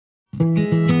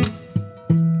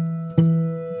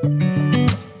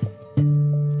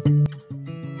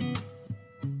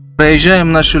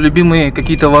Проезжаем наши любимые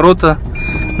какие-то ворота,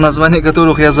 название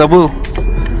которых я забыл.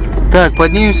 Так,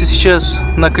 поднимемся сейчас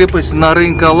на крепость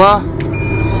Нарын Кала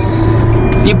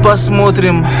и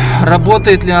посмотрим,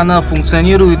 работает ли она,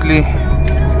 функционирует ли,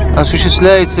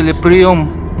 осуществляется ли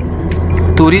прием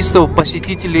туристов,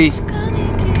 посетителей.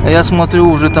 Я смотрю,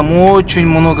 уже там очень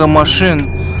много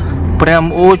машин,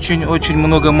 прям очень-очень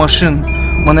много машин.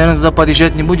 Мы, наверное, туда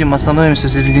подъезжать не будем, остановимся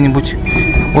здесь где-нибудь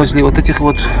возле вот этих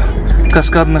вот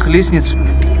каскадных лестниц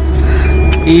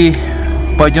и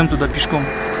пойдем туда пешком.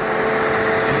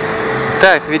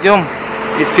 Так, ведем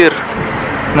эфир,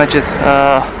 значит,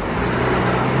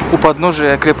 у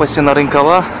подножия крепости Нарын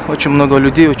Кала. Очень много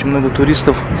людей, очень много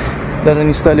туристов. Даже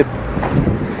не стали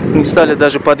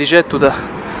даже подъезжать туда.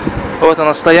 Вот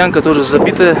она, стоянка тоже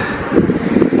забитая.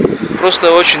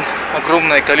 Просто очень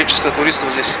огромное количество туристов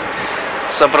здесь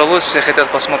собралось, все хотят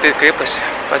посмотреть крепость.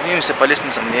 Поднимемся по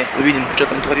лестницам и увидим, что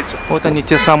там творится. Вот они,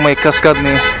 те самые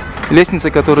каскадные лестницы,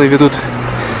 которые ведут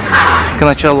к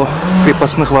началу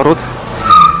крепостных ворот.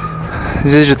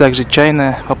 Здесь же также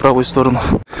чайная по правую сторону.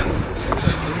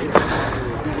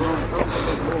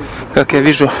 Как я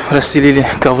вижу, расстелили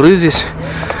ковры здесь.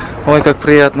 Ой, как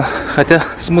приятно. Хотя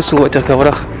смысл в этих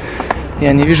коврах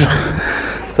я не вижу.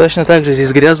 Точно так же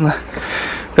здесь грязно,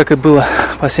 как и было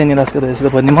последний раз, когда я сюда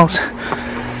поднимался.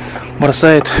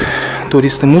 Бросают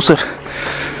туристы мусор,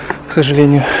 к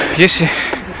сожалению. Если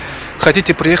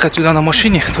хотите приехать сюда на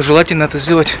машине, то желательно это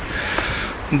сделать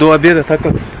до обеда, так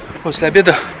как после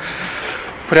обеда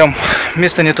прям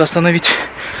места нету остановить.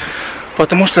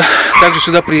 Потому что также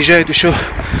сюда приезжают еще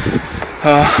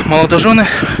молодожены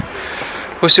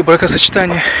после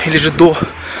бракосочетания или же до,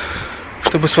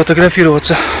 чтобы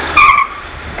сфотографироваться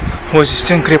возле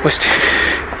стен крепости.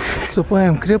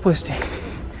 Вступаем в крепость.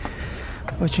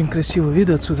 Очень красивый вид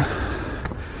отсюда.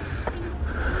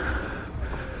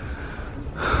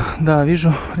 Да,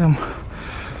 вижу прям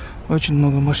очень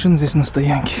много машин здесь на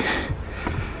стоянке.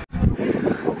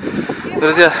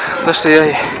 Друзья, то, что я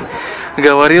и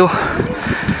говорил,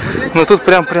 но тут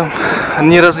прям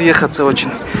не разъехаться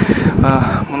очень.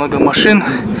 Много машин,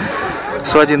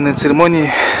 свадебные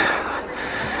церемонии.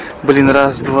 Блин,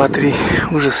 раз, два, три.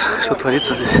 Ужас, что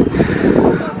творится здесь.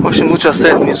 В общем, лучше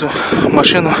оставить внизу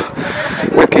машину,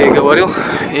 как я и говорил,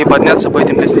 и подняться по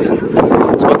этим лестницам.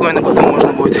 Спокойно потом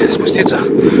можно будет спуститься.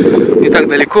 Не так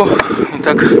далеко, не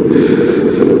так,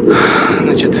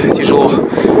 значит, тяжело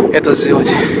это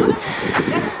сделать.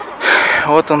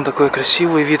 Вот он, такой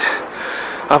красивый вид,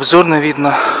 обзорный вид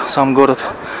на сам город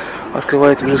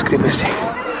открывает уже с крепости.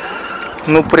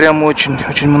 Ну, прям очень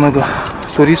много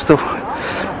туристов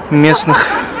местных.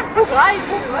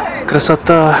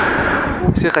 Красота.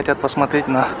 Все хотят посмотреть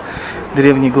на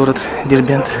древний город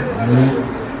Дербент.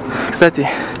 Кстати,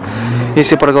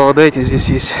 если проголодаетесь, здесь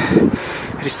есть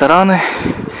рестораны,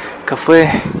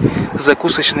 кафе,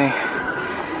 закусочные.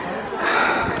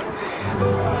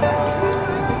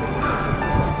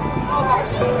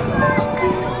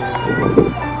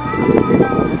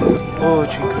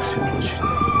 Очень красиво, очень.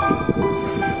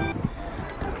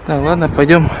 Так, ладно,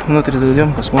 пойдем внутрь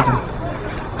зайдем, посмотрим,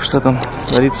 что там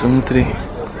творится внутри.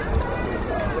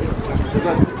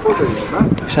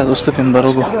 Сейчас уступим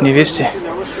дорогу невесте.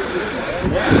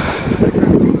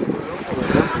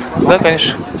 Да,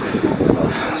 конечно.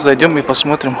 Зайдем и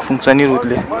посмотрим, функционирует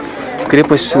ли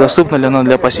крепость, доступна ли она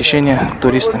для посещения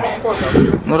туристами.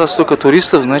 Ну, раз столько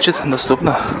туристов, значит,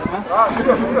 доступна.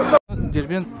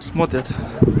 Дербент смотрят.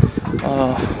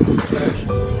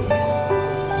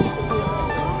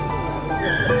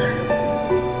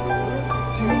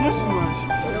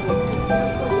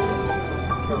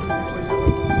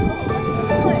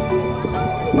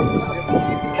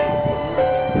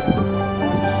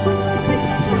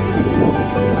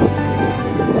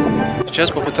 Сейчас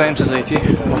попытаемся зайти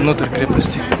внутрь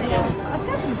крепости.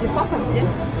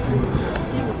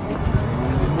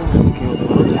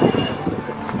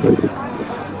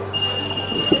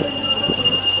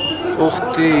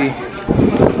 Ух ты!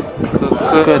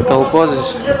 Какая толпа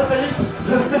здесь!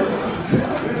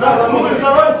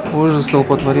 Ужас,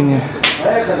 столпотворение.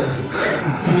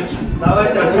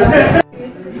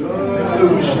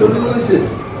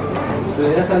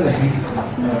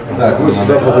 Так, вы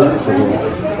сюда подойдите,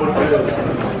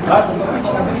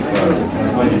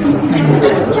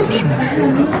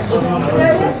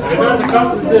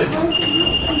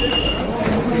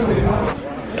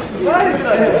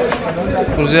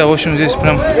 Друзья, в общем, здесь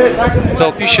прям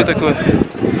толпище такое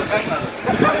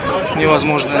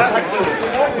невозможное.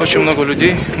 Очень много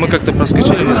людей. Мы как-то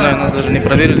проскочили, не знаю, нас даже не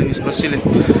проверили, не спросили.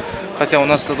 Хотя у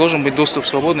нас-то должен быть доступ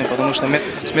свободный, потому что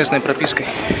с местной пропиской.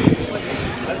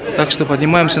 Так что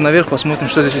поднимаемся наверх, посмотрим,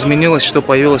 что здесь изменилось, что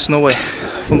появилось новое.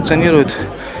 Функционирует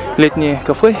летнее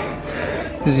кафе.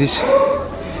 Здесь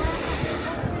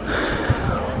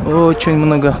очень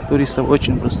много туристов,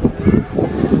 очень просто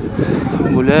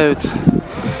гуляют,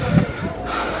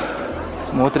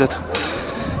 смотрят,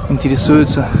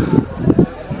 интересуются.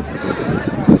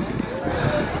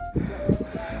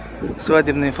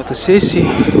 Свадебные фотосессии,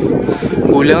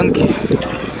 гулянки.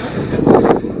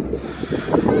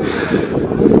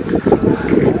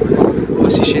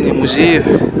 Посещение музеев.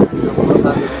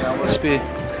 Теперь,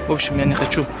 в общем, я не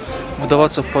хочу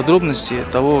вдаваться в подробности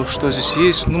того, что здесь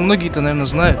есть. Ну, многие-то, наверное,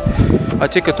 знают. А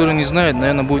те, которые не знают,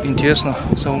 наверное, будет интересно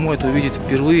самому это увидеть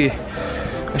впервые,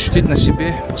 ощутить на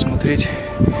себе, посмотреть,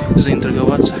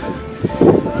 заинтриговаться.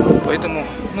 Поэтому,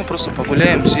 ну, просто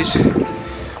погуляем здесь.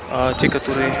 А те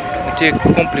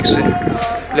комплексы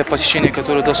для посещения,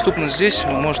 которые доступны здесь,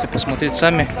 вы можете посмотреть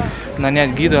сами,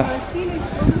 нанять гида.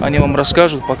 Они вам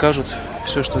расскажут, покажут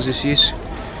все, что здесь есть.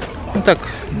 Ну так,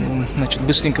 значит,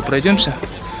 быстренько пройдемся.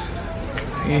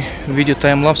 И в виде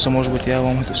таймлапса, может быть, я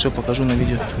вам это все покажу на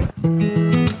видео.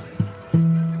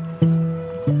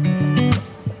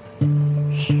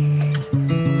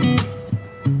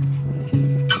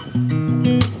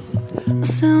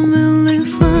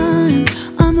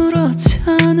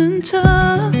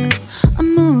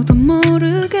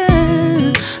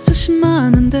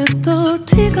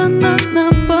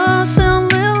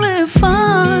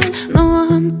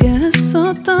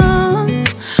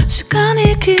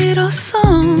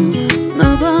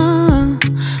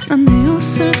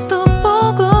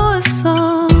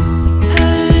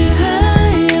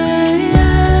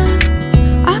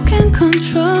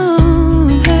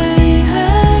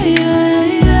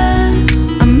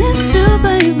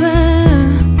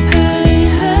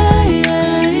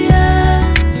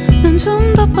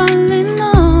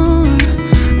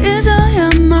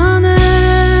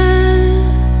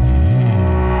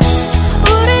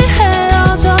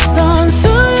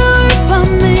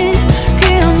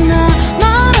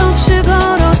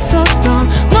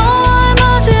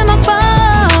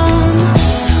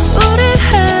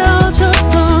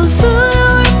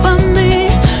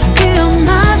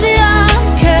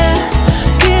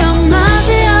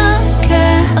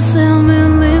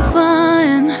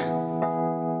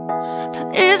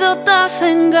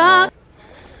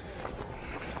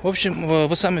 В общем,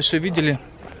 вы сами все видели.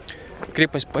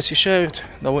 Крепость посещают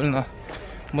довольно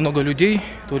много людей,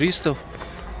 туристов.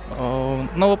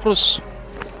 На вопрос,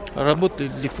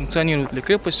 работает ли, функционирует ли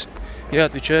крепость, я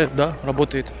отвечаю: да,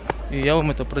 работает. И я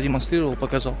вам это продемонстрировал,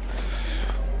 показал.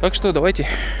 Так что давайте,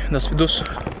 до свидос.